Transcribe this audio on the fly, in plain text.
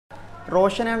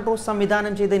Roshan Andrews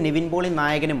സംവിധാനം ചെയ്ത് നിവിൻ പോളി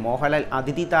നായകനും മോഹൻലാൽ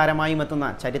അതിഥി താരമായും എത്തുന്ന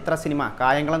ചരിത്ര സിനിമ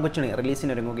കായംകുളം കൊച്ചുണ്ണി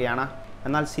റിലീസിനൊരുങ്ങുകയാണ്.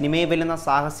 എന്നാൽ സിനിമയെ വെല്ലുന്ന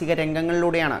സാഹസിക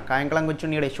രംഗങ്ങളിലൂടെയാണ് കായംകുളം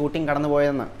കൊച്ചുണ്ണിയുടെ ഷൂട്ടിംഗ്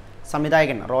കടന്നുപോയതെന്ന്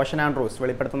സംവിധായകൻ റോഷൻ ആൻഡ്രൂസ്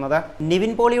വെളിപ്പെടുത്തുന്നത്.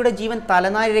 നിവിൻ പോളിയുടെ ജീവൻ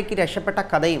തലനാരിഴയ്ക്ക് രക്ഷപ്പെട്ട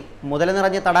കഥയും മുതല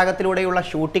നിറഞ്ഞ തടാകത്തിലൂടെയുള്ള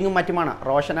ഷൂട്ടിങ്ങും മറ്റുമാണ്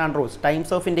റോഷൻ ആൻഡ്രൂസ്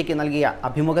ടൈംസ് ഓഫ് ഇന്ത്യക്ക് നൽകിയ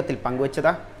അഭിമുഖത്തിൽ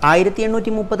പങ്കുവച്ചത്.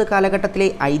 1830 കാലഘട്ടത്തിലെ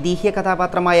ഐതിഹ്യ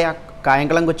കഥാപാത്രമായ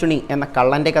കായംകുളം കൊച്ചുണ്ണി എന്ന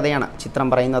കള്ളന്റെ കഥയാണ് ചിത്രം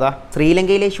പറയുന്നത്.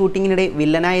 ശ്രീലങ്കയിലെ ഷൂട്ടിങ്ങിനിടെ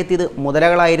വില്ലനായി എത്തിയത്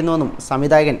മുതലകളായിരുന്നുവെന്നും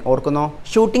സംവിധായകൻ ഓർക്കുന്നു.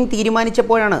 ഷൂട്ടിംഗ്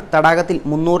തീരുമാനിച്ചപ്പോഴാണ് തടാകത്തിൽ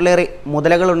 300-ലേറെ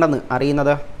മുതലകളുണ്ടെന്ന്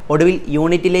അറിയുന്നത്. ഒടുവിൽ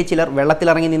യൂണിറ്റിലെ ചിലർ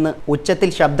വെള്ളത്തിലിറങ്ങി നിന്ന് ഉച്ചത്തിൽ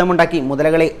ശബ്ദമുണ്ടാക്കി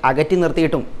മുതലകളെ അകറ്റി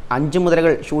നിർത്തിയിട്ടും 5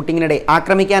 മുതലകൾ ഷൂട്ടിങ്ങിനിടെ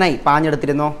ആക്രമിക്കാനായി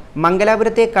പാഞ്ഞെടുത്തിരുന്നു.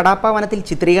 മംഗലാപുരത്തെ കടാപ്പ വനത്തിൽ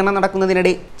ചിത്രീകരണം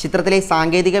നടക്കുന്നതിനിടെ ചിത്രത്തിലെ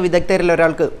സാങ്കേതിക വിദഗ്ധരിൽ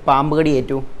ഒരാൾക്ക്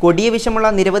പാമ്പുകടിയേറ്റു. കൊടിയ വിഷമുള്ള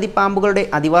നിരവധി പാമ്പുകളുടെ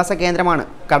അധിവാസ കേന്ദ്രമാണ്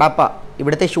കടാപ്പ.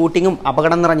 ഇവിടുത്തെ ഷൂട്ടിങ്ങും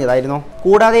അപകടം നിറഞ്ഞതായിരുന്നു.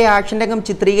 കൂടാതെ ആക്ഷൻ രംഗം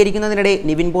ചിത്രീകരിക്കുന്നതിനിടെ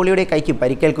നിവിൻ പോളിയുടെ കൈക്ക്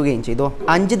പരിക്കേൽക്കുകയും ചെയ്തു.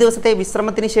 5 ദിവസത്തെ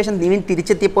വിശ്രമത്തിന് ശേഷം നിവിൻ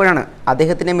തിരിച്ചെത്തിയപ്പോഴാണ്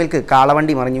അദ്ദേഹത്തിന്റെ മേൽക്ക്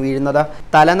കാളവണ്ടി മറിഞ്ഞു വീഴുന്നത്.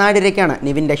 തലനാടിരയ്ക്കാണ്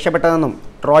നിവിൻ രക്ഷപ്പെട്ടതെന്നും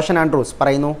റോഷൻ ആൻഡ്രൂസ്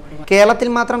പറയുന്നു. കേരളത്തിൽ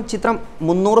മാത്രം ചിത്രം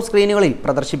 300 സ്ക്രീനുകളിൽ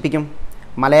പ്രദർശിപ്പിക്കും.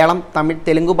 മലയാളം, തമിഴ്,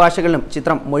 തെലുങ്ക് ഭാഷകളിലും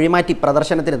ചിത്രം മൊഴിമാറ്റി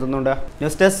പ്രദർശനത്തിനെത്തുന്നുണ്ട്.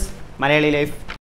 News desk Malayali life.